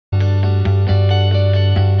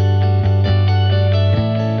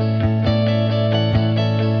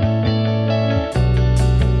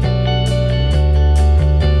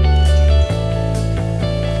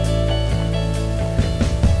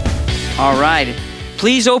All right.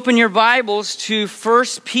 Please open your Bibles to 1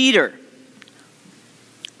 Peter.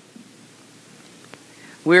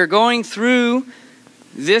 We're going through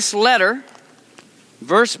this letter,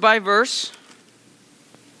 verse by verse.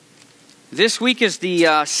 This week is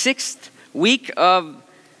the sixth week of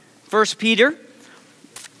 1 Peter.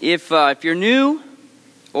 If you're new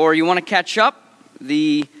or you want to catch up,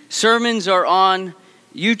 the sermons are on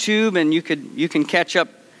YouTube, and you can catch up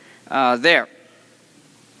there.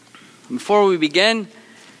 Before we begin,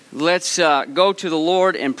 let's go to the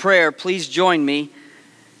Lord in prayer. Please join me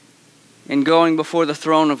in going before the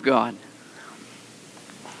throne of God.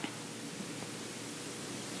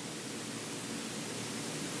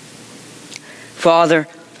 Father,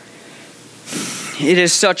 it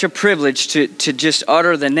is such a privilege to just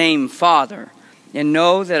utter the name Father and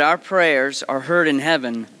know that our prayers are heard in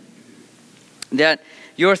heaven, that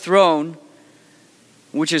your throne,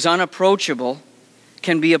 which is unapproachable,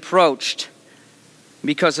 can be approached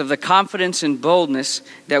because of the confidence and boldness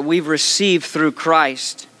that we've received through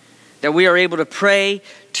Christ, that we are able to pray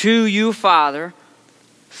to you, Father,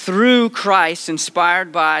 through Christ,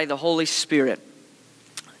 inspired by the Holy Spirit.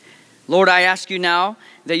 Lord, I ask you now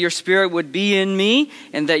that your Spirit would be in me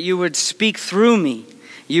and that you would speak through me.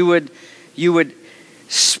 You would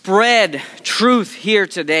spread truth here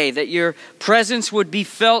today, that your presence would be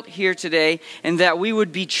felt here today, and that we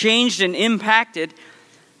would be changed and impacted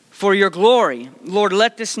for your glory. Lord,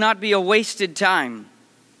 let this not be a wasted time.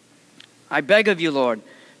 I beg of you, Lord,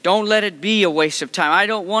 don't let it be a waste of time. I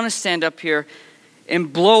don't want to stand up here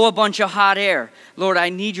and blow a bunch of hot air. Lord, I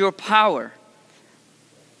need your power.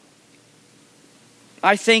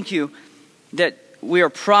 I thank you that we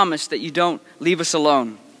are promised that you don't leave us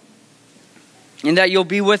alone, and that you'll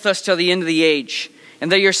be with us till the end of the age,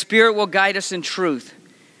 and that your Spirit will guide us in truth.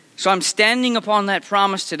 So I'm standing upon that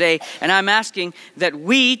promise today, and I'm asking that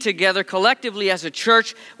we together collectively as a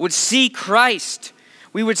church would see Christ.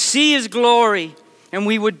 We would see his glory, and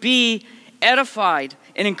we would be edified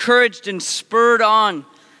and encouraged and spurred on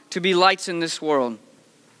to be lights in this world.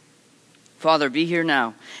 Father, be here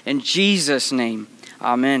now. In Jesus' name,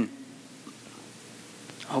 amen.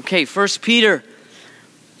 Okay, 1 Peter.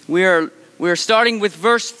 We're starting with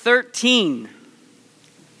verse 13.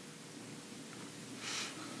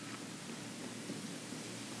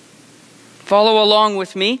 Follow along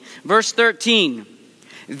with me. Verse 13.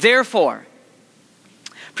 Therefore,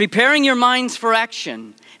 preparing your minds for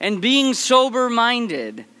action and being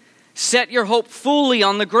sober-minded, set your hope fully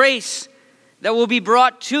on the grace that will be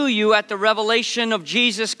brought to you at the revelation of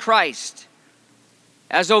Jesus Christ.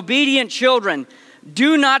 As obedient children,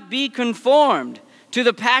 do not be conformed to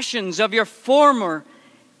the passions of your former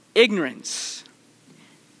ignorance,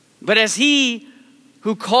 but as he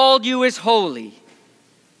who called you is holy,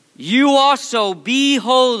 you also be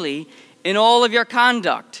holy in all of your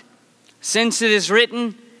conduct, since it is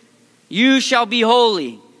written, you shall be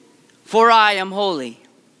holy, for I am holy.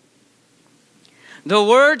 The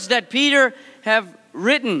words that Peter have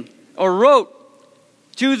written or wrote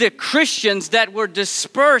to the Christians that were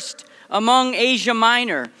dispersed among Asia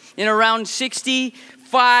Minor in around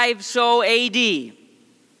 65 so AD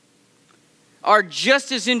are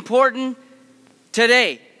just as important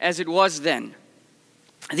today as it was then.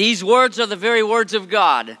 These words are the very words of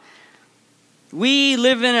God. We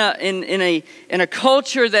live in a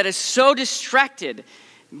culture that is so distracted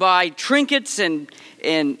by trinkets and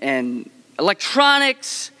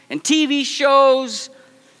electronics and TV shows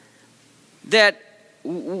that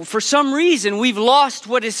for some reason we've lost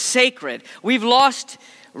what is sacred. We've lost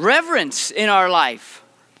reverence in our life.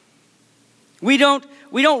 We don't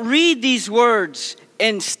read these words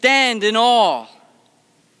and stand in awe.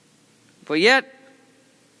 But yet,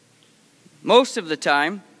 most of the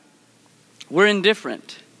time, we're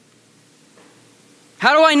indifferent.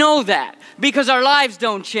 How do I know that? Because our lives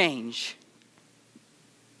don't change.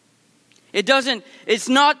 It's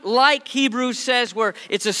not like Hebrews says where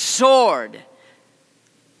it's a sword.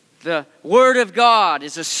 The Word of God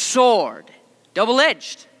is a sword,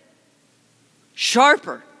 double-edged,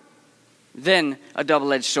 sharper than a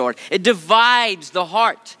double-edged sword. It divides the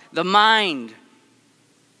heart, the mind,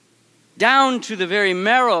 down to the very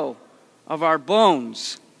marrow of our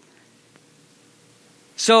bones.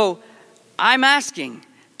 So I'm asking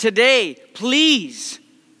today, please,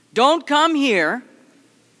 don't come here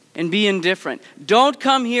and be indifferent. Don't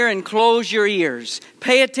come here and close your ears.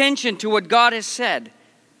 Pay attention to what God has said.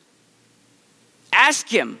 Ask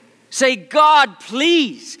him. Say, God,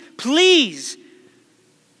 please, please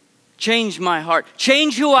change my heart.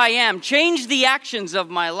 Change who I am. Change the actions of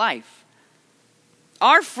my life.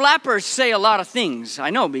 Our flappers say a lot of things. I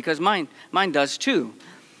know, because mine does too.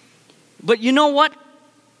 But you know what?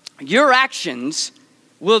 Your actions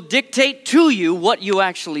will dictate to you what you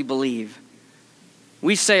actually believe.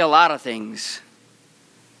 We say a lot of things,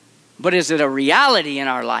 but is it a reality in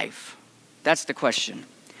our life? That's the question.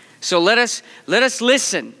 So let us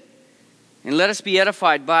listen, and let us be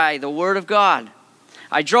edified by the Word of God.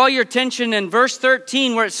 I draw your attention in verse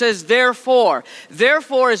 13 where it says, therefore.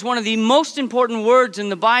 Therefore is one of the most important words in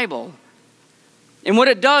the Bible. And what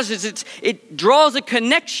it does is it draws a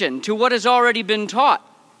connection to what has already been taught.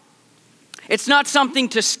 It's not something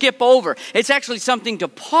to skip over. It's actually something to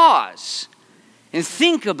pause and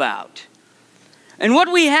think about. And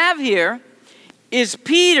what we have here is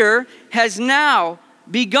Peter has now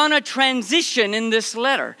begun a transition in this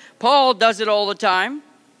letter. Paul does it all the time.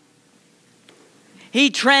 He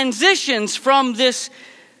transitions from this,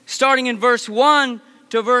 starting in verse 1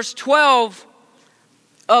 to verse 12,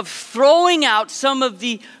 of throwing out some of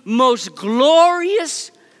the most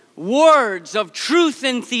glorious words of truth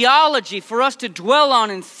and theology for us to dwell on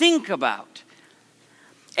and think about.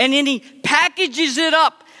 And then he packages it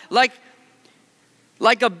up like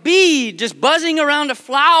a bee just buzzing around a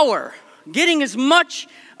flower, getting as much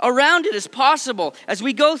around it as possible. As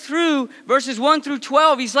we go through verses 1 through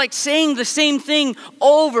 12, he's like saying the same thing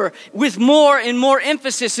over with more and more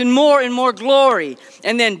emphasis and more glory.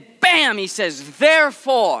 And then, bam, he says,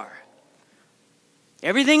 therefore,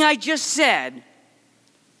 everything I just said,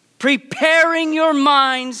 preparing your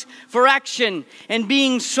minds for action and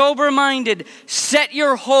being sober-minded, set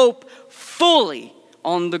your hope fully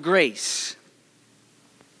on the grace.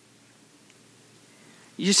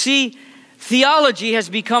 You see, theology has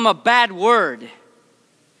become a bad word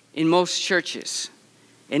in most churches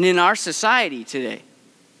and in our society today.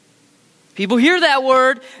 People hear that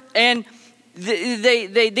word and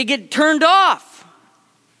they get turned off.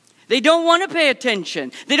 They don't want to pay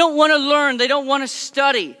attention. They don't want to learn. They don't want to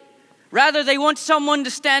study. Rather, they want someone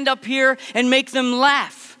to stand up here and make them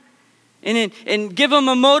laugh and give them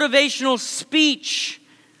a motivational speech.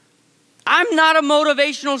 I'm not a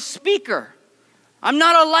motivational speaker. I'm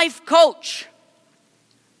not a life coach.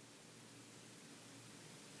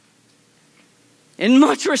 In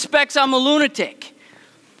much respects, I'm a lunatic.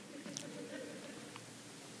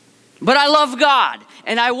 But I love God,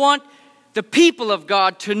 and I want the people of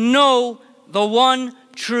God to know the one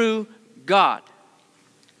true God.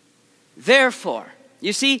 Therefore,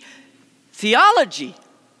 you see, theology,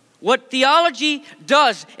 what theology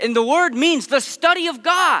does, and the word means the study of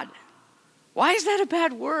God. Why is that a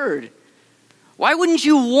bad word? Why wouldn't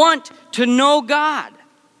you want to know God?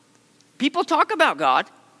 People talk about God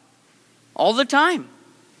all the time.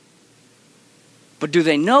 But do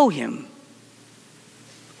they know Him?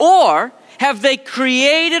 Or have they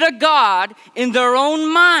created a God in their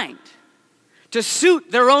own mind to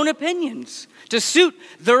suit their own opinions, to suit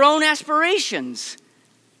their own aspirations?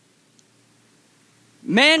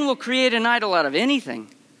 Man will create an idol out of anything,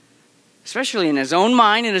 especially in his own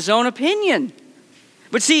mind and his own opinion.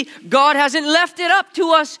 But see, God hasn't left it up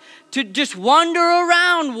to us to just wander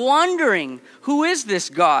around wondering, who is this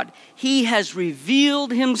God? He has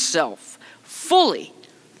revealed Himself fully.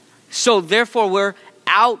 So therefore we're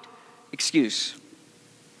out excuse.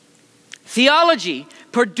 Theology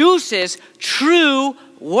produces true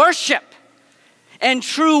worship. And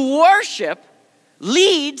true worship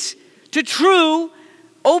leads to true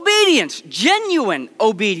obedience, genuine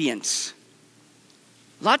obedience.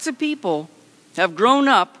 Lots of people have grown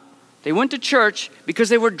up, they went to church because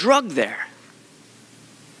they were drugged there.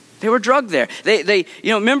 They were drugged there.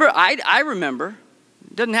 Remember, I remember,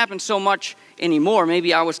 it doesn't happen so much anymore.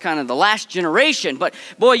 Maybe I was kind of the last generation, but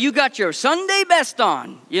boy, you got your Sunday best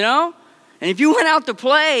on, you know? And if you went out to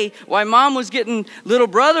play while mom was getting little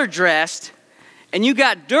brother dressed and you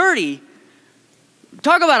got dirty,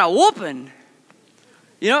 talk about a whooping.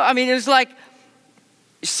 You know, I mean, it was like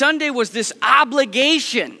Sunday was this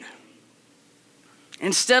obligation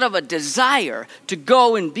instead of a desire to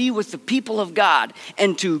go and be with the people of God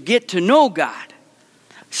and to get to know God.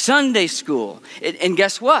 Sunday school. And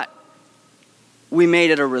guess what? We made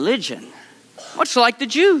it a religion. Much like the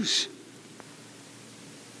Jews.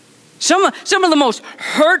 Some of the most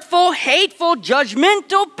hurtful, hateful,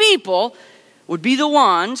 judgmental people would be the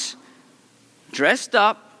ones dressed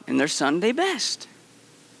up in their Sunday best.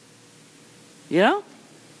 You know?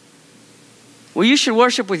 Well, you should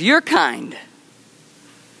worship with your kind.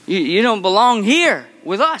 You don't belong here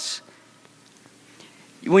with us.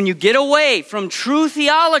 When you get away from true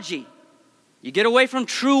theology, you get away from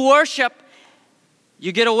true worship,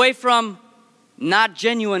 you get away from not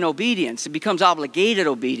genuine obedience. It becomes obligated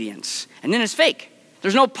obedience. And then it's fake.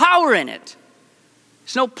 There's no power in it.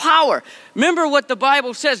 There's no power. Remember what the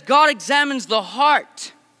Bible says. God examines the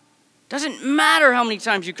heart. Doesn't matter how many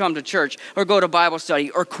times you come to church or go to Bible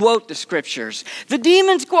study or quote the scriptures. The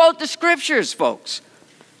demons quote the scriptures, folks.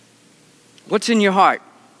 What's in your heart?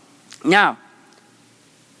 Now,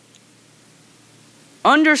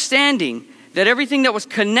 understanding that everything that was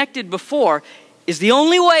connected before is the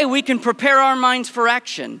only way we can prepare our minds for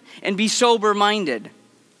action and be sober-minded.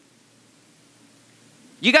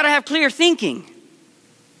 You got to have clear thinking.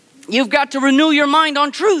 You've got to renew your mind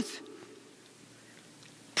on truth.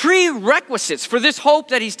 Prerequisites for this hope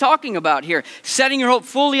that he's talking about here, setting your hope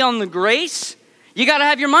fully on the grace, you got to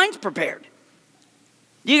have your minds prepared.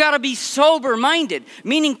 You got to be sober-minded,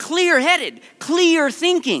 meaning clear-headed, clear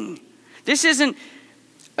thinking. This isn't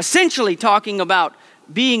essentially talking about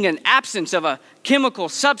being an absence of a chemical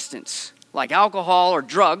substance like alcohol or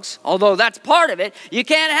drugs, although that's part of it. You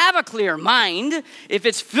can't have a clear mind if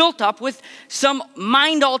it's filled up with some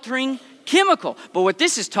mind-altering chemical. But what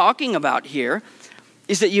this is talking about here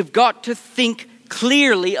is that you've got to think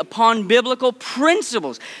clearly upon biblical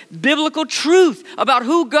principles, biblical truth about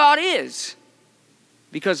who God is.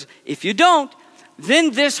 Because if you don't,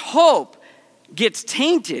 then this hope gets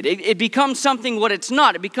tainted. It becomes something what it's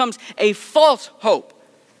not. It becomes a false hope.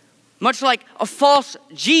 Much like a false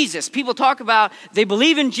Jesus. People talk about they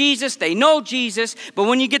believe in Jesus, they know Jesus, but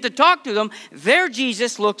when you get to talk to them, their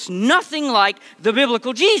Jesus looks nothing like the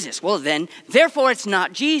biblical Jesus. Well then, therefore it's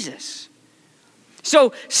not Jesus.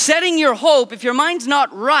 So setting your hope, if your mind's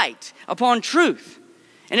not right upon truth,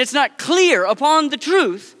 and it's not clear upon the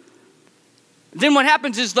truth, then what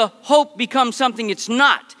happens is the hope becomes something it's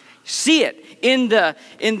not. See it in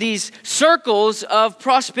these circles of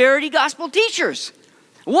prosperity gospel teachers.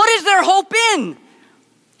 What is their hope in?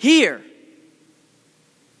 Here.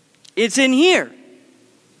 It's in here.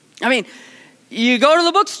 I mean, you go to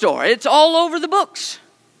the bookstore, it's all over the books.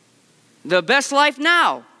 The best life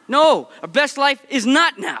now. No, our best life is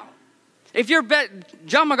not now. If your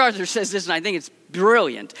John MacArthur says this, and I think it's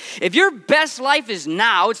brilliant. If your best life is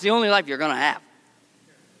now, it's the only life you're going to have.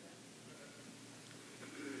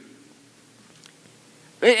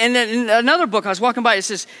 And then in another book I was walking by, it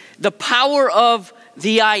says, The Power of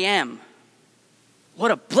the I Am.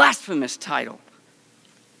 What a blasphemous title.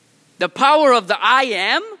 The power of the I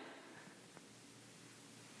Am?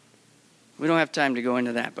 We don't have time to go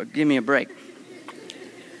into that, but give me a break.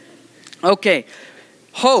 Okay,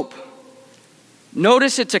 hope.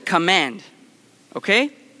 Notice it's a command,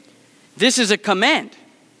 okay? This is a command.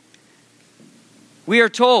 We are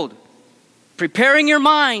told, preparing your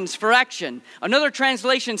minds for action. Another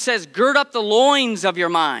translation says, gird up the loins of your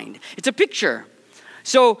mind. It's a picture.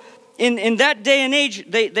 So in that day and age,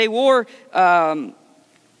 they wore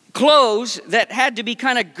clothes that had to be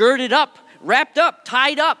kind of girded up, wrapped up,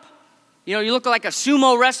 tied up. You know, you look like a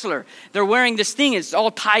sumo wrestler. They're wearing this thing. It's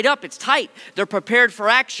all tied up. It's tight. They're prepared for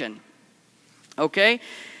action. Okay?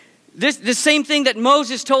 The same thing that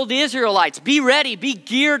Moses told the Israelites. Be ready. Be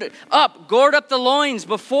geared up. Gird up the loins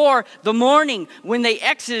before the morning when they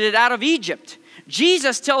exited out of Egypt.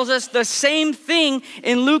 Jesus tells us the same thing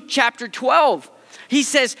in Luke chapter 12. He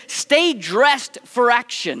says, stay dressed for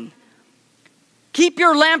action. Keep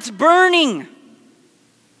your lamps burning.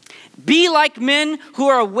 Be like men who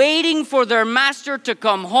are waiting for their master to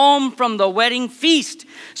come home from the wedding feast,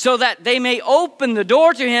 so that they may open the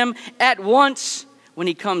door to him at once when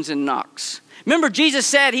he comes and knocks. Remember, Jesus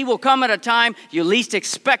said he will come at a time you least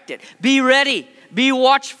expect it. Be ready. Be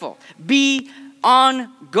watchful. Be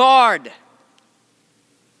on guard.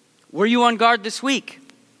 Were you on guard this week?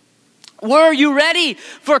 Were you ready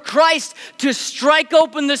for Christ to strike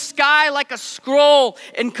open the sky like a scroll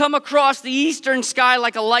and come across the eastern sky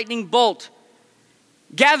like a lightning bolt?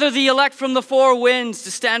 Gather the elect from the four winds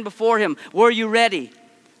to stand before him. Were you ready?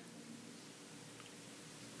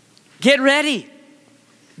 Get ready.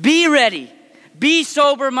 Be ready. Be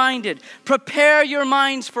sober-minded. Prepare your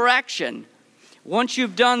minds for action. Once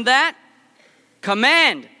you've done that,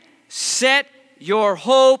 command, set your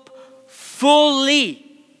hope fully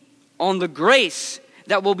on the grace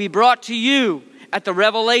that will be brought to you at the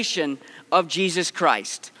revelation of Jesus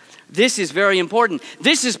Christ. This is very important.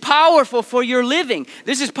 This is powerful for your living.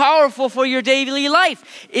 This is powerful for your daily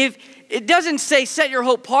life. If it doesn't say set your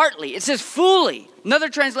hope partly, it says fully. Another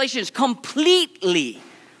translation is completely.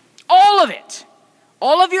 All of it.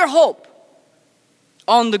 All of your hope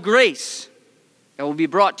on the grace that will be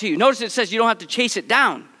brought to you. Notice it says you don't have to chase it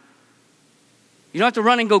down. You don't have to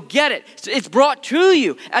run and go get it. It's brought to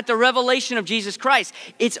you at the revelation of Jesus Christ.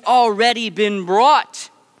 It's already been brought.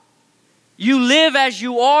 You live as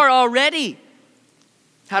you are already.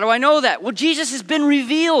 How do I know that? Well, Jesus has been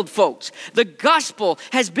revealed, folks. The gospel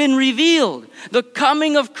has been revealed. The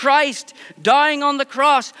coming of Christ, dying on the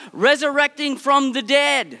cross, resurrecting from the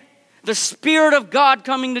dead. The Spirit of God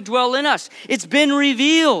coming to dwell in us. It's been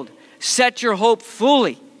revealed. Set your hope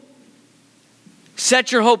fully.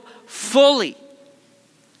 Set your hope fully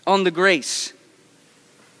on the grace.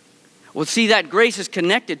 Well, see, that grace is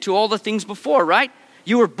connected to all the things before, right?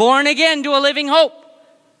 You were born again to a living hope.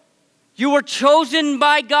 You were chosen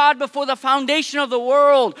by God before the foundation of the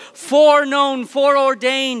world, foreknown,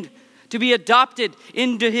 foreordained to be adopted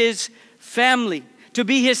into His family, to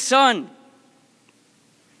be His son.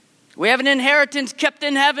 We have an inheritance kept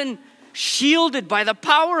in heaven, shielded by the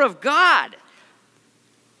power of God.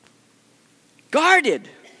 Guarded.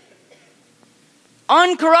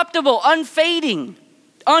 Uncorruptible, unfading,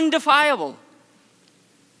 undefilable.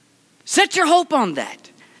 Set your hope on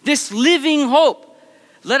that. This living hope.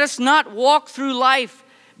 Let us not walk through life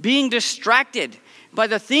being distracted by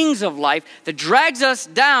the things of life that drags us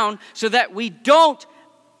down so that we don't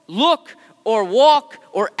look or walk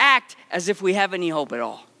or act as if we have any hope at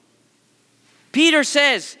all. Peter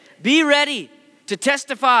says, be ready to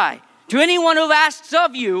testify to anyone who asks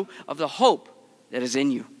of you of the hope that is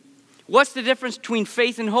in you. What's the difference between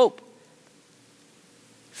faith and hope?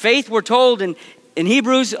 Faith, we're told in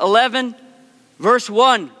Hebrews 11, verse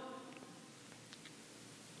 1.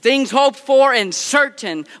 Things hoped for and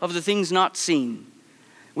certain of the things not seen.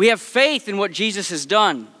 We have faith in what Jesus has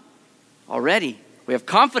done already. We have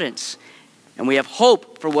confidence and we have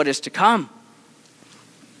hope for what is to come.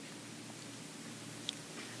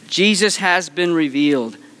 Jesus has been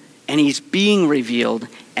revealed and He's being revealed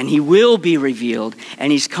and He will be revealed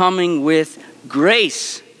and He's coming with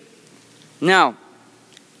grace. Now,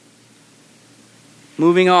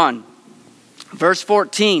 moving on. Verse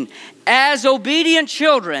 14. As obedient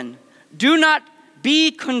children, do not be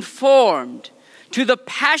conformed to the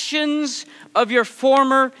passions of your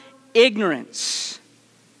former ignorance.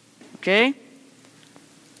 Okay?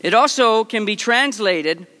 It also can be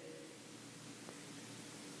translated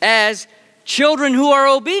as children who are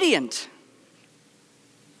obedient.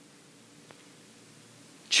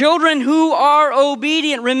 Children who are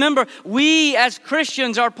obedient. Remember, we as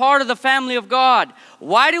Christians are part of the family of God.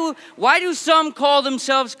 Why do some call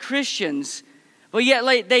themselves Christians, but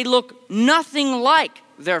yet they look nothing like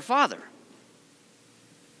their father?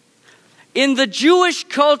 In the Jewish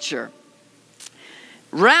culture,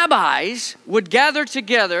 rabbis would gather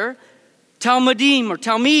together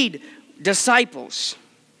Talmud disciples.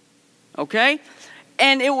 Okay?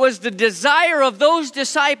 And it was the desire of those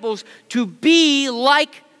disciples to be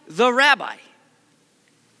like the rabbi.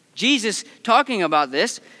 Jesus, talking about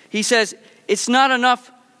this, He says, it's not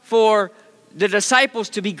enough for the disciples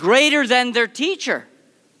to be greater than their teacher,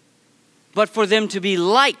 but for them to be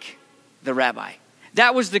like the rabbi.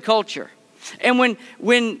 That was the culture. And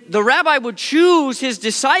when the rabbi would choose his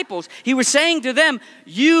disciples, he was saying to them,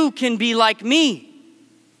 you can be like me.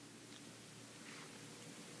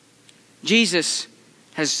 Jesus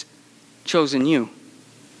has chosen you.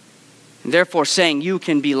 And therefore saying you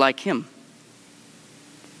can be like Him.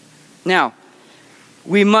 Now,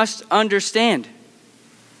 we must understand,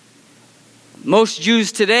 most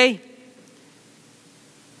Jews today,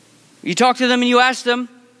 you talk to them and you ask them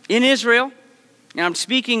in Israel, and I'm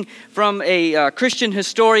speaking from a Christian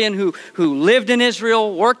historian who lived in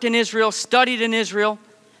Israel, worked in Israel, studied in Israel,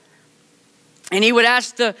 and he would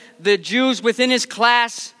ask the Jews within his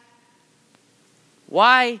class,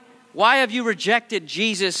 why have you rejected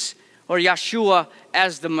Jesus or Yeshua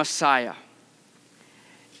as the Messiah?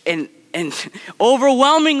 And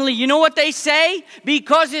overwhelmingly, you know what they say?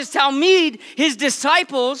 Because his Talmud, his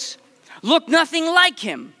disciples, look nothing like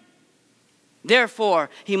him. Therefore,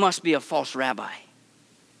 he must be a false rabbi.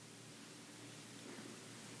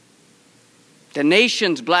 The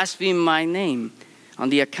nations blaspheme my name on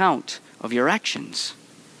the account of your actions.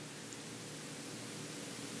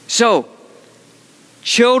 So,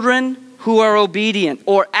 children who are obedient,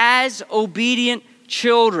 or as obedient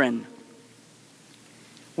children,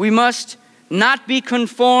 we must not be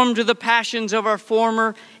conformed to the passions of our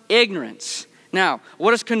former ignorance. Now,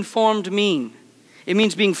 what does conformed mean? It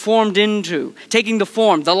means being formed into, taking the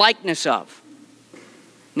form, the likeness of.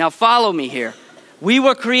 Now follow me here. We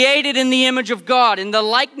were created in the image of God, in the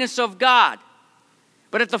likeness of God.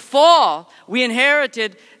 But at the fall, we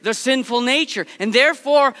inherited the sinful nature. And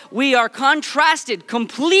therefore, we are contrasted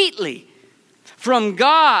completely from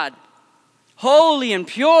God, holy and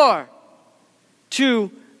pure,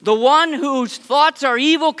 to the one whose thoughts are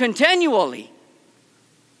evil continually.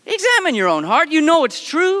 Examine your own heart. You know it's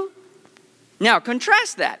true. Now,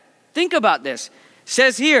 contrast that. Think about this.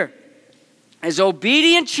 says here, as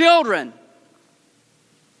obedient children.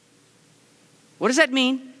 What does that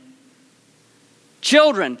mean?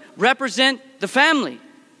 Children represent the family.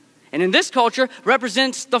 And in this culture,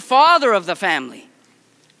 represents the father of the family.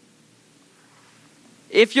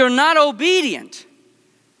 If you're not obedient,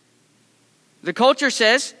 the culture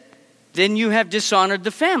says, then you have dishonored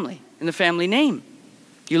the family and the family name.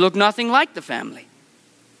 You look nothing like the family.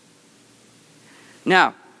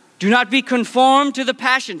 Now, do not be conformed to the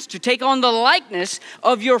passions, to take on the likeness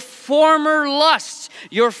of your former lusts,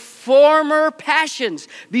 your former passions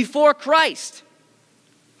before Christ.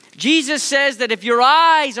 Jesus says that if your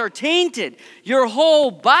eyes are tainted, your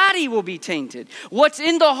whole body will be tainted. What's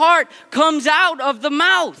in the heart comes out of the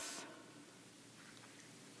mouth.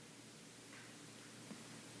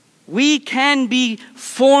 We can be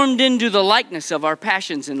formed into the likeness of our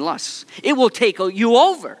passions and lusts. It will take you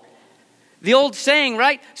over. The old saying,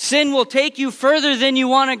 right? Sin will take you further than you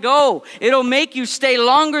want to go. It'll make you stay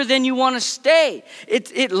longer than you want to stay.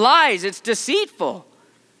 It lies. It's deceitful.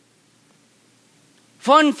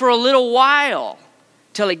 Fun for a little while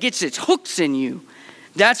till it gets its hooks in you.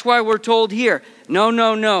 That's why we're told here, no,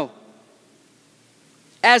 no, no.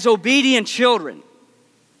 As obedient children,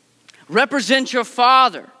 represent your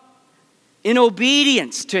Father in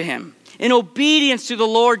obedience to Him, in obedience to the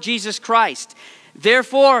Lord Jesus Christ.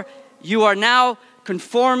 Therefore, you are now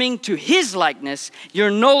conforming to His likeness. You're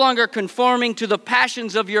no longer conforming to the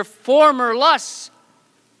passions of your former lusts.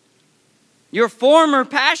 Your former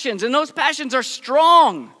passions, and those passions are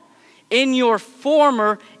strong in your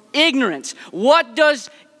former ignorance. What does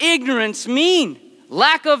ignorance mean?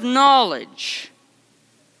 Lack of knowledge.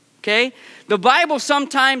 Okay? The Bible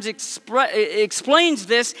sometimes explains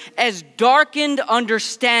this as darkened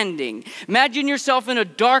understanding. Imagine yourself in a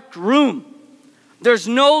dark room. There's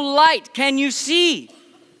no light. Can you see?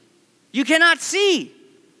 You cannot see.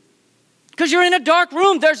 Because you're in a dark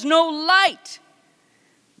room. There's no light.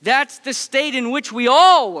 That's the state in which we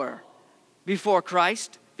all were before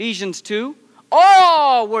Christ. Ephesians 2.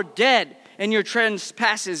 All were dead in your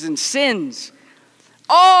trespasses and sins.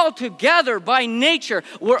 All together by nature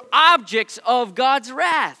were objects of God's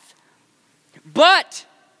wrath. But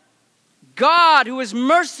God, who is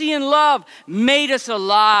mercy and love, made us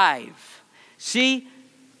alive. See,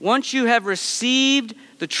 once you have received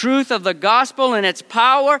the truth of the gospel and its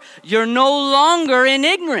power, you're no longer in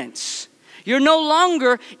ignorance. You're no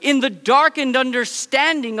longer in the darkened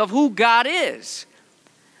understanding of who God is.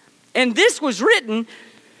 And this was written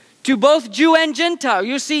to both Jew and Gentile.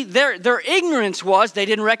 You see, their ignorance was they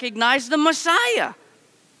didn't recognize the Messiah.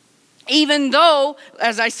 Even though,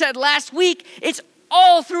 as I said last week, it's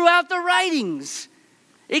all throughout the writings,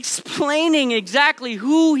 explaining exactly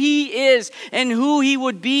who He is and who He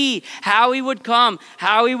would be, how He would come,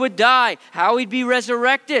 how He would die, how He'd be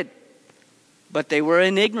resurrected. But they were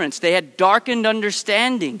in ignorance. They had darkened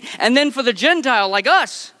understanding. And then for the Gentile like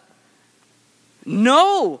us,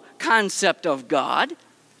 no concept of God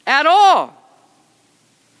at all.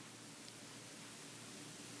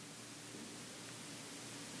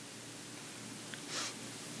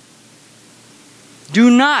 Do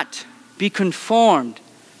not be conformed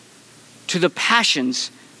to the passions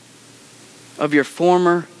of your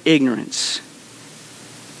former ignorance.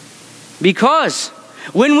 Because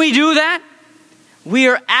when we do that, we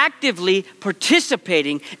are actively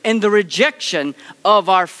participating in the rejection of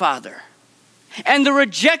our Father and the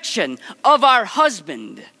rejection of our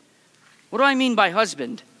husband. What do I mean by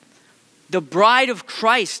husband? The bride of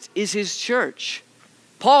Christ is His church.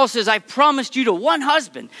 Paul says, I promised you to one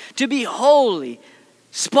husband to be holy,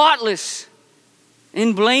 spotless,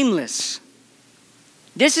 and blameless.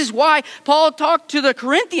 This is why Paul talked to the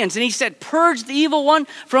Corinthians and he said, purge the evil one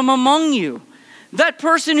from among you. That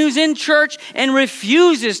person who's in church and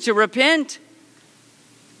refuses to repent.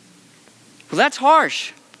 Well, that's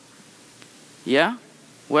harsh. Yeah?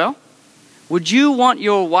 Well, would you want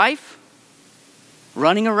your wife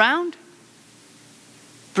running around?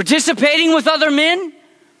 Participating with other men?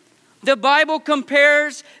 The Bible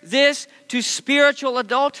compares this to spiritual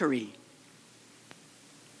adultery.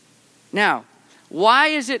 Now, why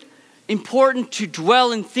is it important to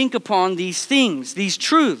dwell and think upon these things, these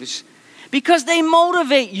truths? Because they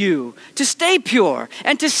motivate you to stay pure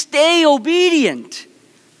and to stay obedient.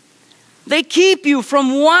 They keep you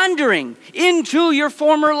from wandering into your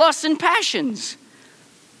former lusts and passions.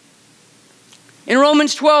 In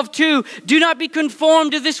Romans 12:2, do not be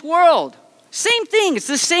conformed to this world. Same thing, it's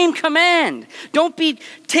the same command. Don't be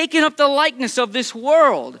taken up the likeness of this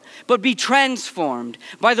world, but be transformed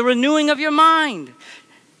by the renewing of your mind.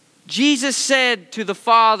 Jesus said to the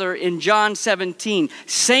Father in John 17,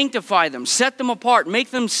 sanctify them, set them apart,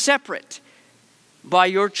 make them separate by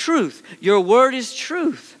your truth. Your word is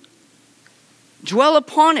truth. Dwell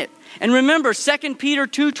upon it. And remember 2 Peter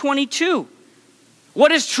 2:22.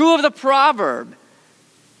 What is true of the proverb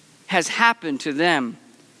has happened to them.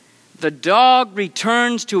 The dog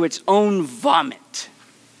returns to its own vomit.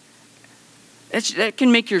 That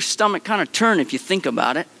can make your stomach kind of turn if you think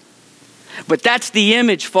about it. But that's the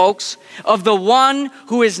image, folks, of the one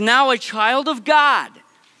who is now a child of God,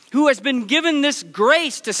 who has been given this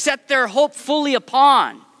grace to set their hope fully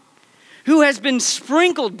upon, who has been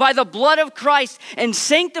sprinkled by the blood of Christ and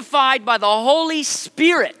sanctified by the Holy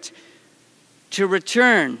Spirit to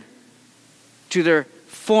return to their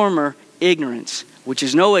former ignorance, which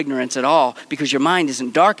is no ignorance at all because your mind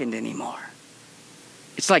isn't darkened anymore.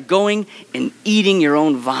 It's like going and eating your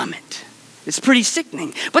own vomit. It's pretty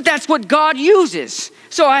sickening. But that's what God uses.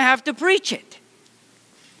 So I have to preach it.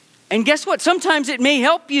 And guess what? Sometimes it may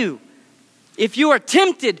help you. If you are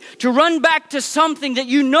tempted to run back to something that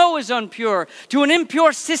you know is impure, to an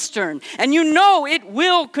impure cistern, and you know it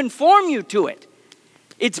will conform you to it.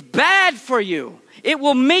 It's bad for you. It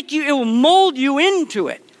will make you, it will mold you into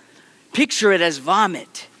it. Picture it as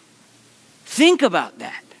vomit. Think about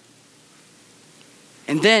that.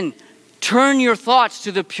 And then turn your thoughts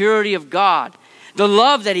to the purity of God, the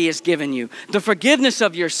love that He has given you, the forgiveness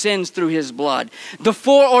of your sins through His blood, the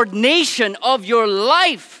foreordination of your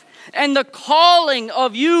life, and the calling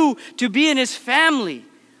of you to be in His family.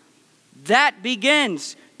 That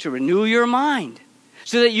begins to renew your mind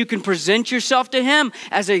so that you can present yourself to Him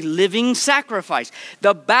as a living sacrifice.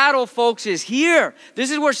 The battle, folks, is here.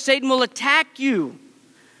 This is where Satan will attack you.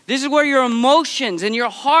 This is where your emotions and your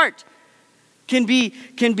heart can be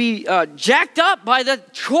jacked up by the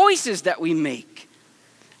choices that we make.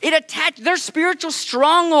 They're spiritual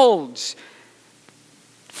strongholds.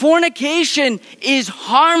 Fornication is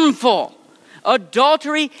harmful.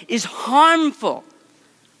 Adultery is harmful.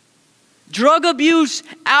 Drug abuse,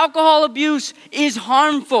 alcohol abuse is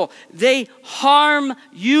harmful. They harm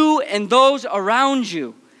you and those around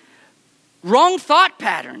you. Wrong thought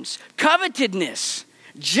patterns, covetousness,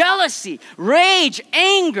 jealousy, rage,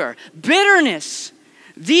 anger, bitterness.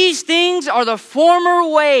 These things are the former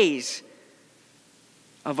ways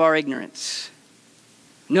of our ignorance.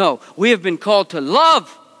 No, we have been called to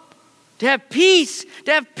love, to have peace,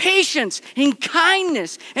 to have patience and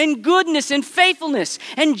kindness and goodness and faithfulness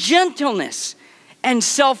and gentleness and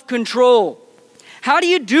self-control. How do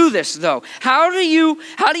you do this, though? How do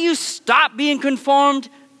you stop being conformed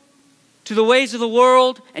to the ways of the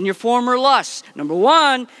world and your former lusts? Number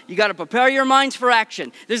one, you got to prepare your minds for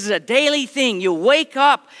action. This is a daily thing. You wake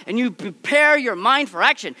up and you prepare your mind for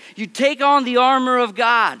action. You take on the armor of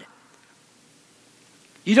God.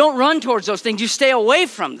 You don't run towards those things. You stay away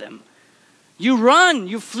from them. You run,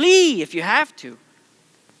 you flee if you have to.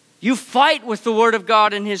 You fight with the Word of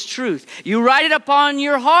God and His truth. You write it upon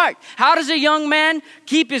your heart. How does a young man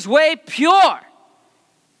keep his way pure?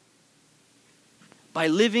 By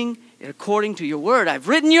living according to your word. I've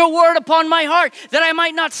written your word upon my heart that I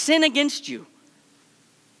might not sin against you.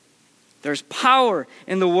 There's power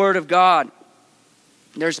in the Word of God.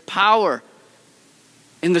 There's power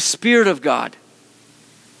in the Spirit of God.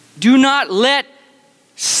 Do not let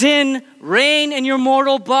sin reign in your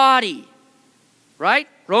mortal body. Right?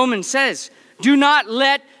 Romans says, do not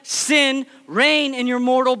let sin reign in your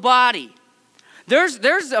mortal body. There's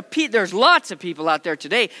lots of people out there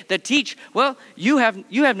today that teach, well, you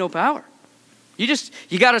have no power.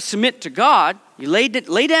 You got to submit to God. You lay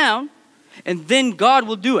down, and then God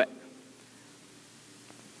will do it.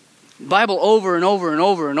 The Bible over and over and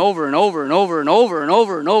over and over and over and over and over and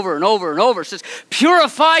over and over and over and over says,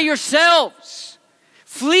 purify yourselves,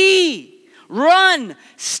 flee, run,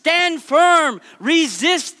 stand firm,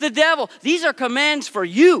 resist the devil. These are commands for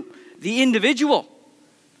you, the individual.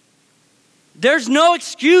 There's no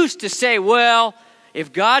excuse to say, well,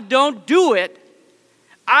 if God don't do it,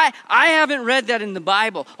 I haven't read that in the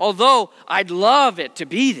Bible, although I'd love it to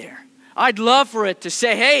be there. I'd love for it to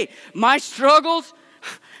say, hey, my struggles,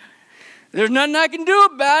 there's nothing I can do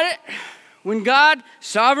about it. When God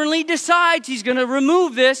sovereignly decides He's going to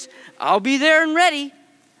remove this, I'll be there and ready.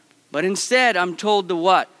 But instead, I'm told to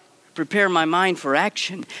what? Prepare my mind for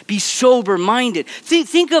action. Be sober-minded.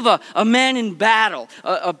 Think of a man in battle,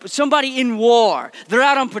 somebody in war. They're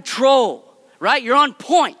out on patrol, right? You're on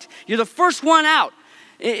point. You're the first one out.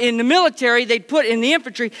 In the military, in the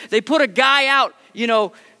infantry, they put a guy out,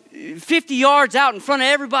 50 yards out in front of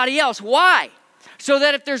everybody else. Why? so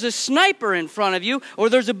that if there's a sniper in front of you or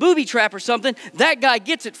there's a booby trap or something, that guy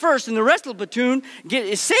gets it first and the rest of the platoon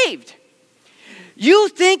is saved. You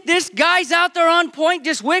think this guy's out there on point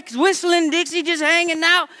just whistling Dixie, just hanging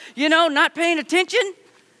out, not paying attention?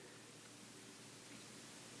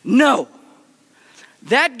 No.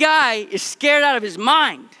 That guy is scared out of his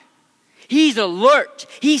mind. He's alert.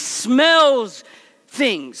 He smells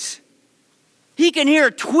things. He can hear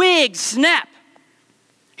a twig snap.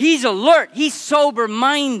 He's alert. He's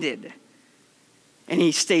sober-minded. And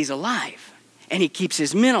he stays alive. And he keeps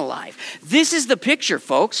his men alive. This is the picture,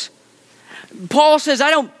 folks. Paul says, I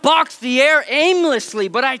don't box the air aimlessly,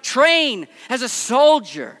 but I train as a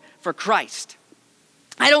soldier for Christ.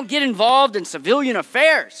 I don't get involved in civilian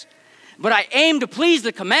affairs, but I aim to please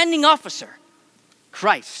the commanding officer,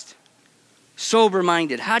 Christ.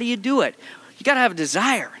 Sober-minded. How do you do it? You got to have a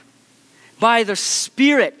desire. By the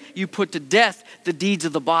Spirit, you put to death the deeds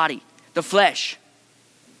of the body, the flesh.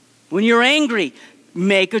 When you're angry,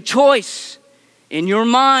 make a choice in your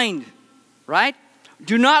mind, right?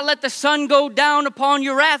 Do not let the sun go down upon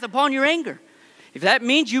your wrath, upon your anger. If that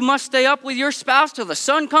means you must stay up with your spouse till the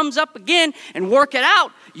sun comes up again and work it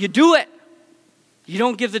out, you do it. You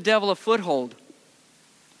don't give the devil a foothold.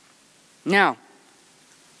 Now,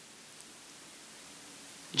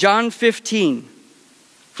 John 15.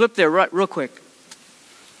 Flip there real quick.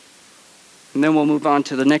 And then we'll move on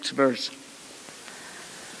to the next verse.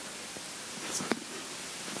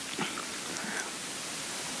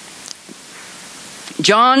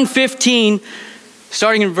 John 15,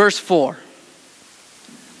 starting in verse 4.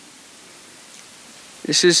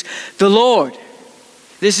 This is the Lord.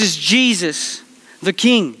 This is Jesus, the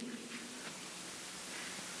King.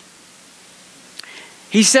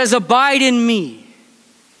 He says, abide in me.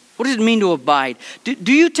 What does it mean to abide?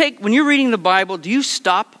 Do you when you're reading the Bible, do you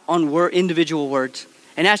stop on individual words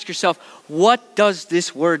and ask yourself, what does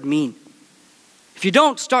this word mean? If you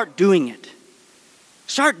don't, start doing it.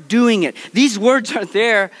 Start doing it. These words are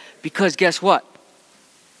there because guess what?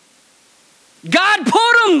 God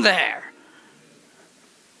put them there.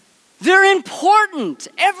 They're important.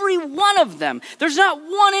 Every one of them. There's not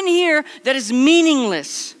one in here that is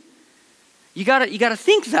meaningless. You gotta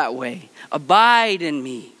think that way. Abide in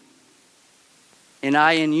me, and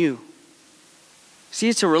I in you. See,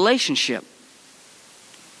 it's a relationship.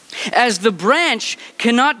 As the branch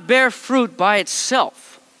cannot bear fruit by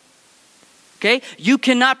itself. Okay? You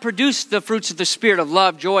cannot produce the fruits of the Spirit of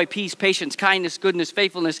love, joy, peace, patience, kindness, goodness,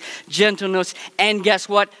 faithfulness, gentleness, and guess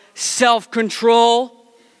what? Self-control.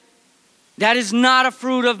 That is not a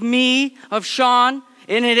fruit of me, of Sean,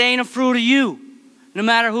 and it ain't a fruit of you, no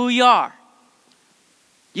matter who you are.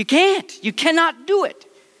 You can't. You cannot do it.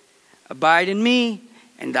 Abide in me,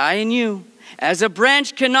 and I in you. As a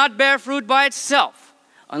branch cannot bear fruit by itself,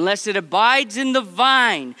 unless it abides in the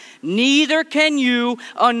vine, neither can you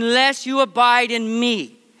unless you abide in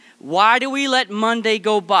me. Why do we let Monday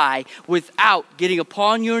go by without getting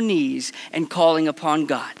upon your knees and calling upon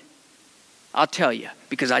God? I'll tell you,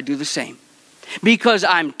 because I do the same. Because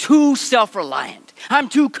I'm too self-reliant. I'm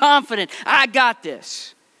too confident. I got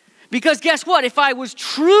this. Because guess what? If I was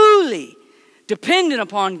truly dependent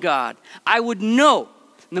upon God, I would know,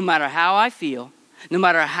 no matter how I feel, no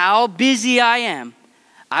matter how busy I am,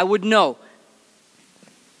 I would know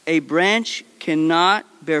a branch cannot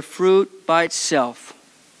bear fruit by itself.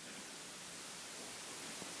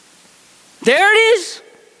 There it is.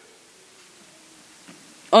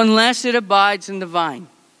 Unless it abides in the vine.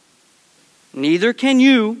 Neither can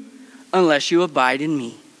you unless you abide in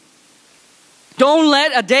me. Don't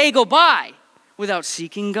let a day go by without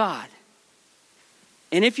seeking God.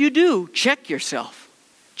 And if you do, check yourself.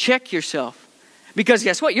 Check yourself. Because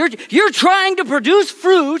guess what? You're trying to produce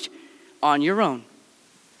fruit on your own.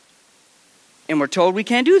 And we're told we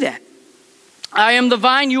can't do that. I am the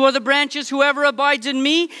vine, you are the branches. Whoever abides in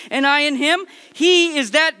me and I in him, he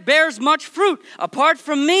is that bears much fruit. Apart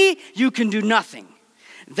from me, you can do nothing.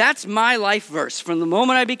 That's my life verse. From the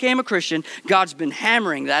moment I became a Christian, God's been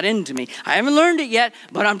hammering that into me. I haven't learned it yet,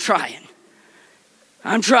 but I'm trying.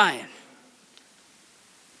 I'm trying.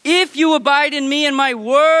 If you abide in me and my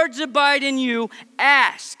words abide in you,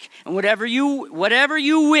 ask. And whatever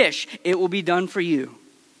you wish, it will be done for you.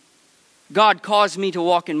 God, cause me to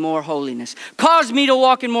walk in more holiness. Cause me to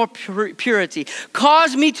walk in more purity.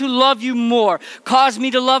 Cause me to love you more. Cause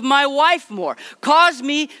me to love my wife more. Cause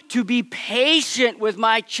me to be patient with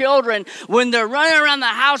my children when they're running around the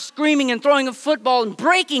house screaming and throwing a football and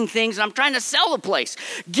breaking things and I'm trying to sell the place.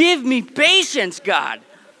 Give me patience, God.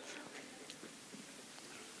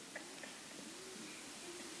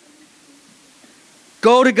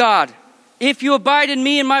 Go to God. If you abide in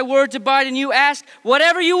me and my words abide in you, ask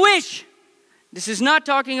whatever you wish. This is not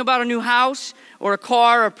talking about a new house or a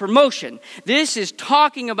car or promotion. This is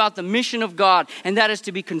talking about the mission of God, and that is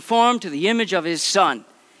to be conformed to the image of his Son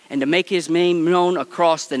and to make his name known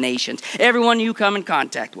across the nations. Everyone you come in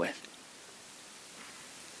contact with.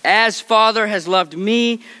 As Father has loved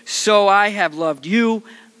me, so I have loved you.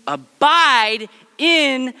 Abide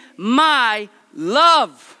in my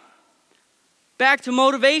love. Back to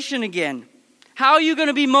motivation again. How are you going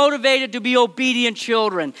to be motivated to be obedient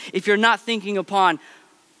children if you're not thinking upon,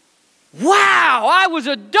 wow, I was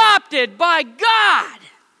adopted by God.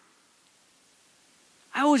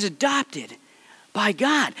 I was adopted by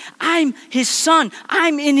God. I'm his son.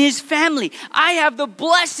 I'm in his family. I have the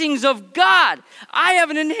blessings of God. I have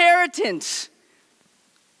an inheritance.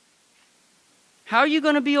 How are you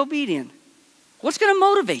going to be obedient? What's going to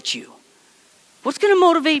motivate you? What's going to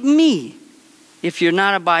motivate me if you're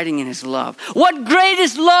not abiding in his love? What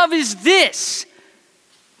greatest love is this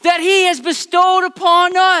that he has bestowed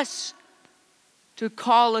upon us to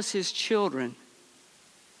call us his children?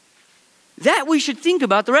 That we should think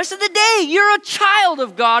about the rest of the day. You're a child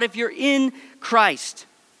of God if you're in Christ.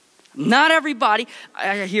 Not everybody.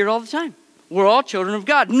 I hear it all the time. We're all children of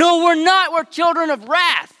God. No, we're not. We're children of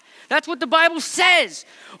wrath. That's what the Bible says.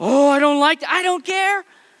 Oh, I don't like that. I don't care.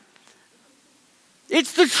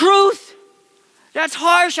 It's the truth. That's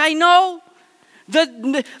harsh, I know.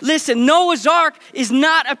 Listen, Noah's Ark is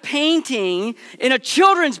not a painting in a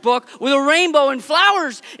children's book with a rainbow and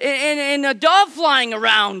flowers and a dove flying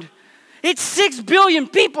around. It's 6 billion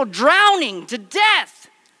people drowning to death.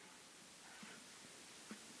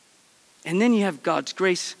 And then you have God's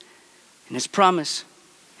grace and his promise.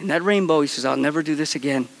 And that rainbow, he says, I'll never do this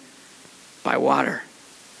again by water.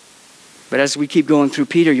 But as we keep going through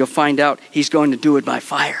Peter, you'll find out he's going to do it by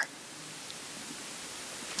fire.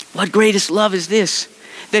 What greatest love is this?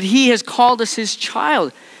 That he has called us his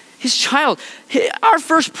child. His child. Our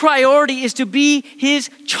first priority is to be his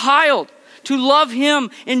child. To love him,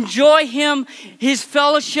 enjoy him, his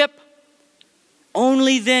fellowship.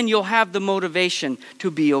 Only then you'll have the motivation to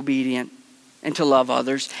be obedient and to love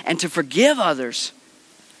others and to forgive others.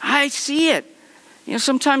 I see it.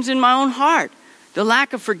 Sometimes in my own heart, the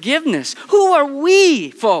lack of forgiveness. Who are we,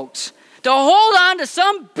 folks, to hold on to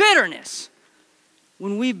some bitterness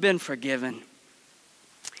when we've been forgiven?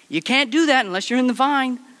 You can't do that unless you're in the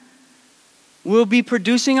vine. We'll be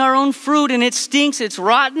producing our own fruit, and it stinks, it's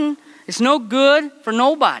rotten. It's no good for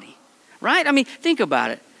nobody, right? I mean, think about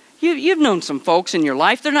it. You've known some folks in your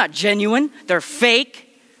life. They're not genuine. They're fake,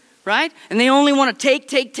 right? And they only want to take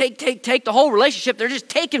the whole relationship. They're just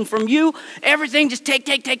taking from you everything. Just take.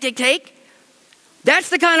 That's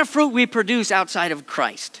the kind of fruit we produce outside of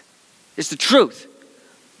Christ. It's the truth.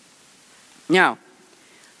 Now,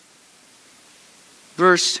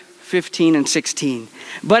 verse 15 and 16.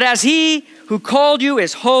 But as he who called you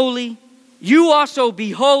is holy, you also be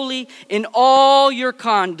holy in all your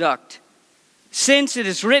conduct. Since it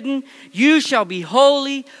is written, you shall be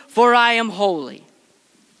holy, for I am holy.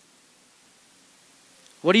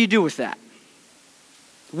 What do you do with that?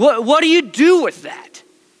 What do you do with that?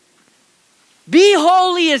 Be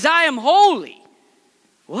holy as I am holy.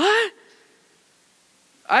 What?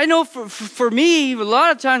 I know for me, a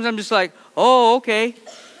lot of times I'm just like, oh, okay.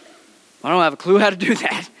 I don't have a clue how to do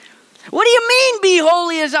that. What do you mean, be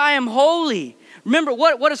holy as I am holy? Remember,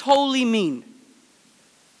 what does holy mean?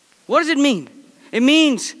 What does it mean? It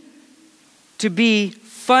means to be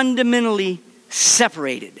fundamentally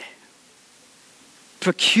separated,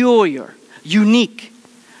 peculiar, unique.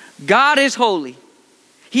 God is holy.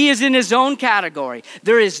 He is in his own category.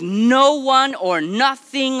 There is no one or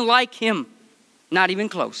nothing like him, not even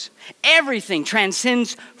close. Everything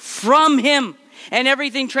transcends from him, and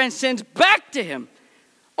everything transcends back to him.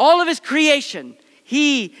 All of his creation,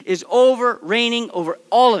 he is reigning over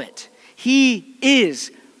all of it. He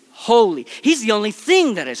is holy. He's the only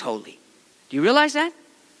thing that is holy. Do you realize that?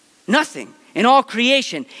 Nothing in all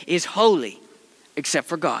creation is holy except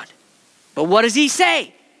for God. But what does he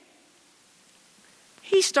say?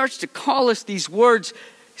 He starts to call us these words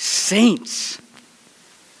saints.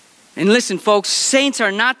 And listen, folks, saints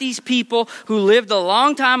are not these people who lived a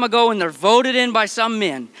long time ago and they're voted in by some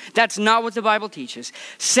men. That's not what the Bible teaches.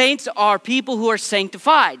 Saints are people who are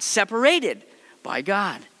sanctified, separated by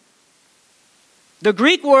God. The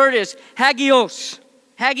Greek word is hagios.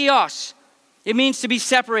 Hagios. It means to be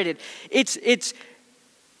separated. It's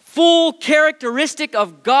full characteristic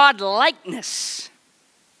of God-likeness.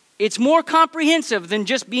 It's more comprehensive than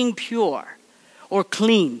just being pure or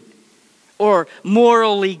clean or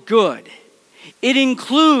morally good. It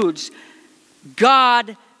includes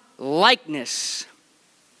God likeness.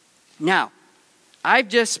 Now, I've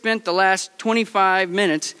just spent the last 25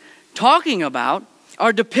 minutes talking about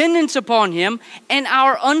our dependence upon Him and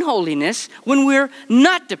our unholiness when we're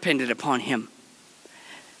not dependent upon Him.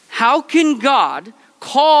 How can God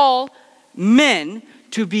call men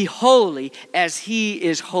to be holy as He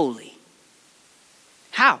is holy?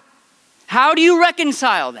 How? How do you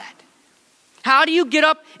reconcile that? How do you get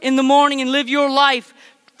up in the morning and live your life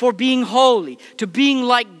for being holy, to being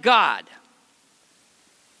like God?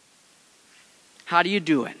 How do you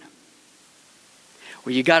do it?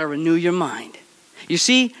 Well, you got to renew your mind. You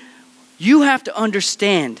see, you have to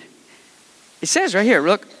understand. It says right here,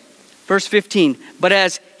 look, verse 15. But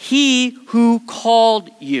as He who called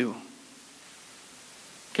you.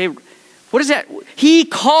 Okay, what is that? He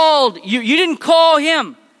called you. You didn't call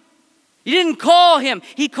Him. You didn't call Him.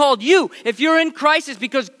 He called you. If you're in Christ, it's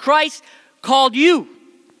because Christ called you.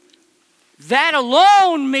 That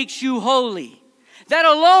alone makes you holy. That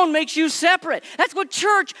alone makes you separate. That's what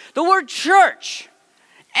church, the word church,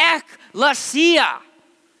 ekklesia,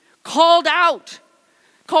 called out.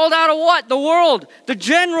 Called out of what? The world, the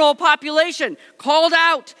general population. Called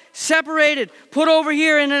out, separated, put over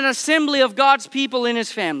here in an assembly of God's people in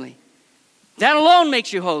His family. That alone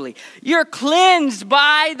makes you holy. You're cleansed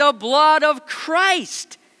by the blood of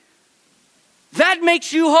Christ. That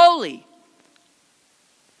makes you holy.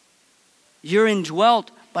 You're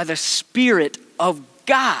indwelt by the Spirit of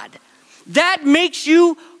God. That makes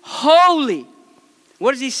you holy.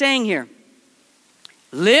 What is he saying here?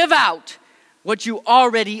 Live out what you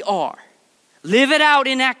already are. Live it out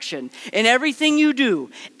in action. In everything you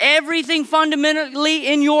do, everything fundamentally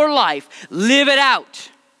in your life, live it out.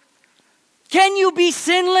 Can you be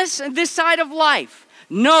sinless on this side of life?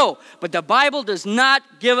 No, but the Bible does not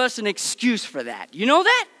give us an excuse for that. You know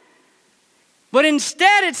that? But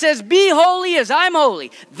instead it says, be holy as I'm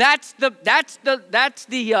holy. That's the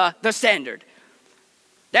standard.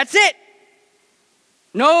 That's it.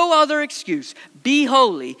 No other excuse. Be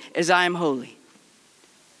holy as I am holy.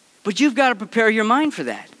 But you've got to prepare your mind for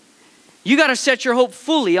that. You got to set your hope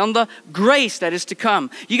fully on the grace that is to come.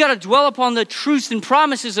 You got to dwell upon the truths and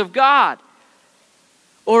promises of God.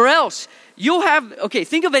 Or else you'll have, okay,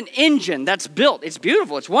 think of an engine that's built. It's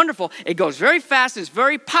beautiful, it's wonderful. It goes very fast, it's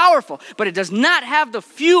very powerful, but it does not have the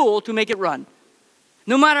fuel to make it run.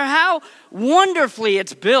 No matter how wonderfully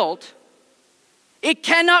it's built, it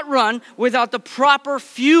cannot run without the proper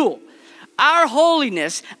fuel. Our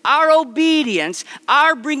holiness, our obedience,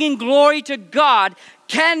 our bringing glory to God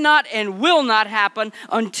cannot and will not happen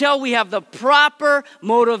until we have the proper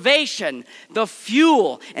motivation, the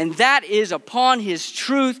fuel, and that is upon His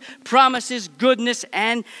truth, promises, goodness,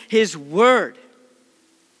 and His word.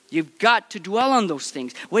 You've got to dwell on those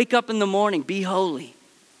things. Wake up in the morning, be holy.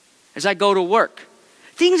 As I go to work,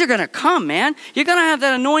 things are going to come, man. You're going to have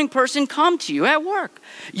that annoying person come to you at work.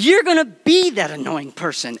 You're going to be that annoying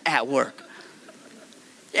person at work.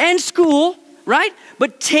 And school, right?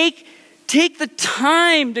 But take the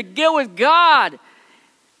time to get with God.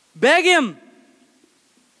 Beg Him.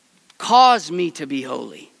 Cause me to be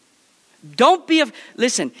holy. Don't be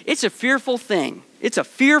listen, it's a fearful thing. It's a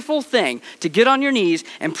fearful thing to get on your knees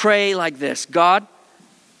and pray like this. God,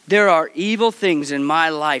 there are evil things in my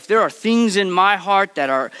life. There are things in my heart that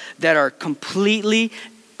are completely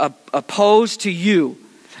opposed to you.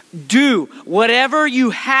 Do whatever you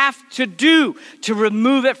have to do to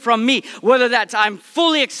remove it from me. Whether that's I'm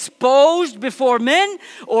fully exposed before men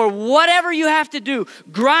or whatever you have to do.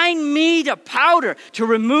 Grind me to powder to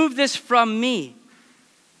remove this from me.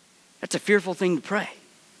 That's a fearful thing to pray.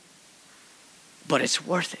 But it's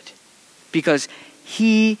worth it. Because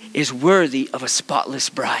He is worthy of a spotless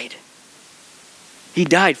bride. He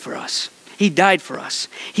died for us. He died for us.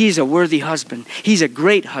 He's a worthy husband. He's a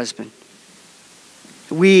great husband.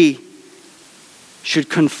 We should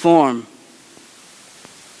conform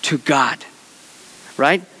to God,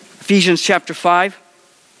 right? Ephesians chapter 5,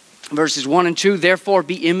 verses 1 and 2. Therefore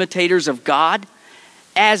be imitators of God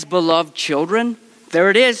as beloved children. There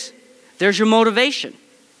it is. There's your motivation.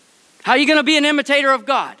 How are you going to be an imitator of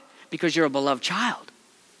God? Because you're a beloved child.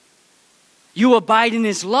 You abide in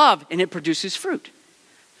His love and it produces fruit.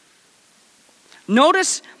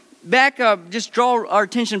 Notice back, just draw our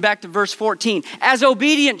attention back to verse 14. As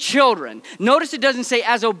obedient children. Notice it doesn't say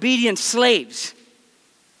as obedient slaves.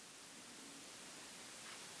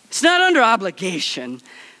 It's not under obligation.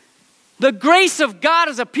 The grace of God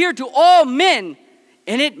has appeared to all men,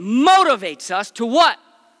 and it motivates us to what?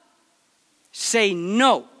 Say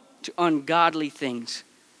no to ungodly things.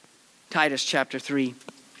 Titus chapter 3.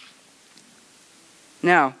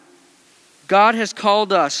 Now, God has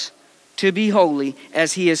called us to be holy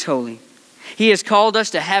as he is holy. He has called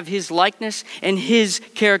us to have his likeness and his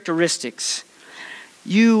characteristics.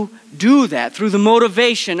 You do that through the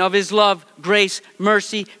motivation of his love, grace,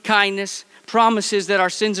 mercy, kindness, promises that our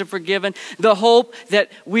sins are forgiven, the hope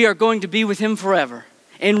that we are going to be with him forever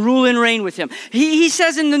and rule and reign with him. He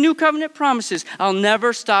says in the new covenant promises, I'll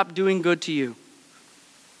never stop doing good to you.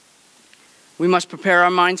 We must prepare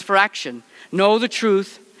our minds for action. Know the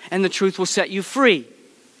truth, and the truth will set you free.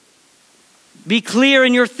 Be clear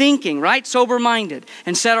in your thinking, right? Sober-minded,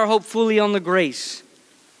 and set our hope fully on the grace.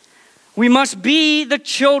 We must be the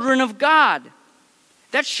children of God.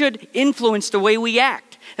 That should influence the way we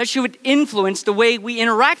act. That should influence the way we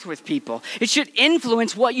interact with people. It should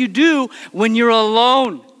influence what you do when you're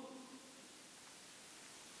alone.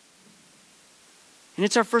 And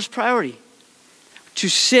it's our first priority, to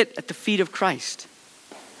sit at the feet of Christ,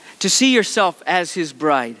 to see yourself as his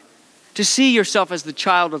bride, to see yourself as the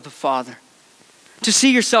child of the Father, to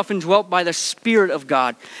see yourself indwelt by the Spirit of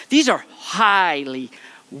God. These are highly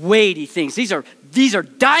weighty things. These are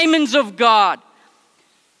diamonds of God.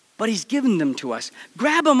 But he's given them to us.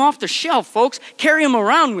 Grab them off the shelf, folks. Carry them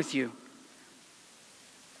around with you.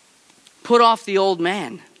 Put off the old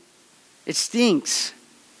man. It stinks.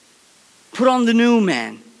 Put on the new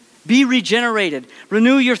man. Be regenerated.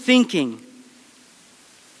 Renew your thinking.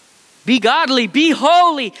 Be godly. Be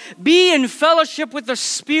holy. Be in fellowship with the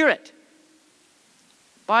Spirit.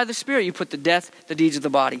 By the Spirit you put to death the deeds of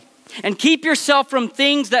the body. And keep yourself from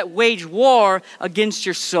things that wage war against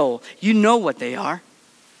your soul. You know what they are.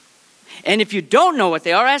 And if you don't know what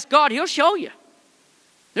they are, ask God. He'll show you.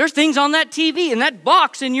 There's things on that TV, in that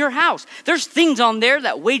box in your house. There's things on there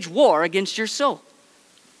that wage war against your soul.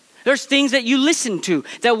 There's things that you listen to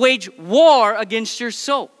that wage war against your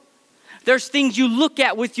soul. There's things you look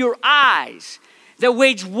at with your eyes that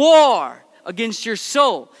wage war against your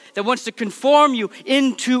soul, that wants to conform you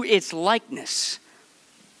into its likeness.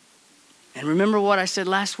 And remember what I said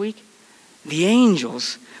last week? The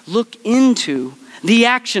angels look into the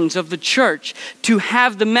actions of the church to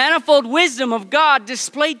have the manifold wisdom of God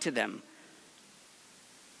displayed to them.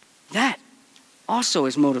 That also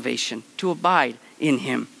is motivation to abide in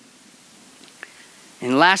him.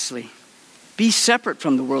 And lastly, be separate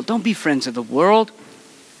from the world. Don't be friends of the world.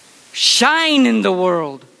 Shine in the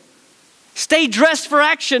world. Stay dressed for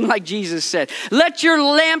action, like Jesus said. Let your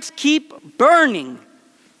lamps keep burning.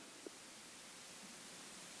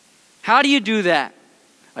 How do you do that?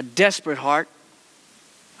 A desperate heart.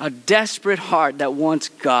 A desperate heart that wants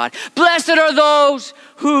God. Blessed are those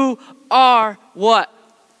who are what?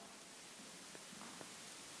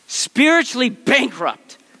 Spiritually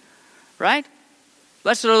bankrupt. Right?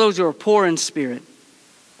 Blessed are those who are poor in spirit.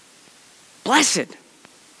 Blessed.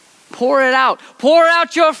 Pour it out. Pour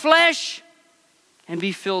out your flesh and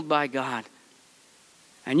be filled by God.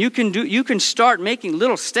 And you can start making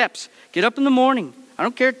little steps. Get up in the morning. I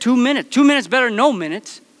don't care, 2 minutes. 2 minutes better than no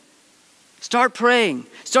minutes. Start praying.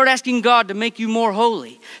 Start asking God to make you more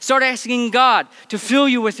holy. Start asking God to fill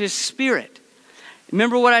you with his Spirit.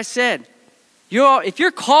 Remember what I said. If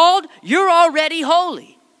you're called, you're already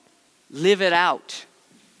holy. Live it out.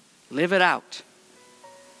 Live it out.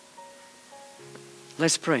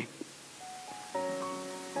 Let's pray.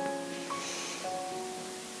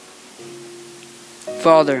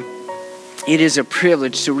 Father, it is a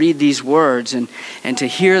privilege to read these words and to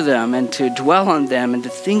hear them and to dwell on them and to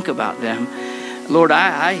think about them. Lord,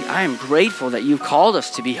 I am grateful that you've called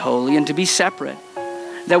us to be holy and to be separate,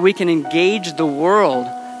 that we can engage the world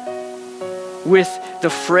with the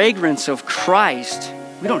fragrance of Christ.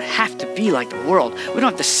 We don't have to be like the world. We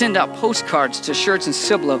don't have to send out postcards to Shirts and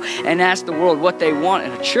Cibolo and ask the world what they want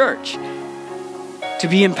in a church to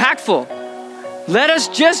be impactful. Let us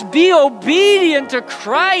just be obedient to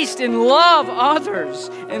Christ and love others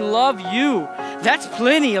and love you. That's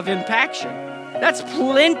plenty of impaction. That's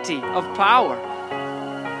plenty of power.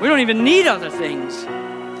 We don't even need other things.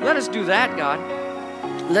 Let us do that, God.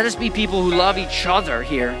 Let us be people who love each other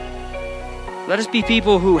here. Let us be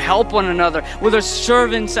people who help one another with a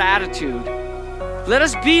servant's attitude. Let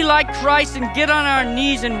us be like Christ and get on our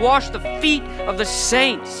knees and wash the feet of the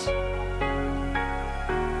saints.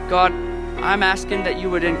 God, I'm asking that you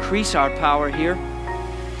would increase our power here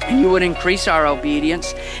and you would increase our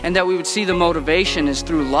obedience, and that we would see the motivation is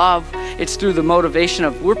through love. It's through the motivation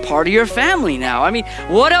of we're part of your family now. I mean,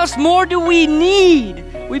 what else more do we need?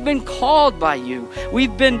 We've been called by you.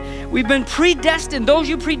 We've been predestined. Those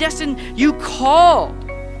you predestined, you called.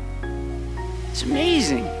 It's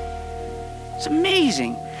amazing. It's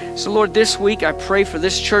amazing. So Lord, this week I pray for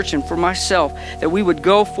this church and for myself that we would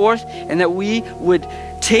go forth and that we would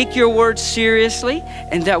take your word seriously,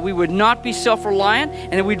 and that we would not be self-reliant,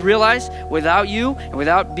 and that we'd realize without you and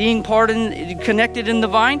without being connected in the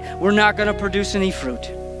vine, we're not going to produce any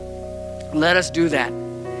fruit. Let us do that.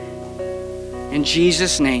 In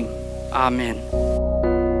Jesus' name, amen.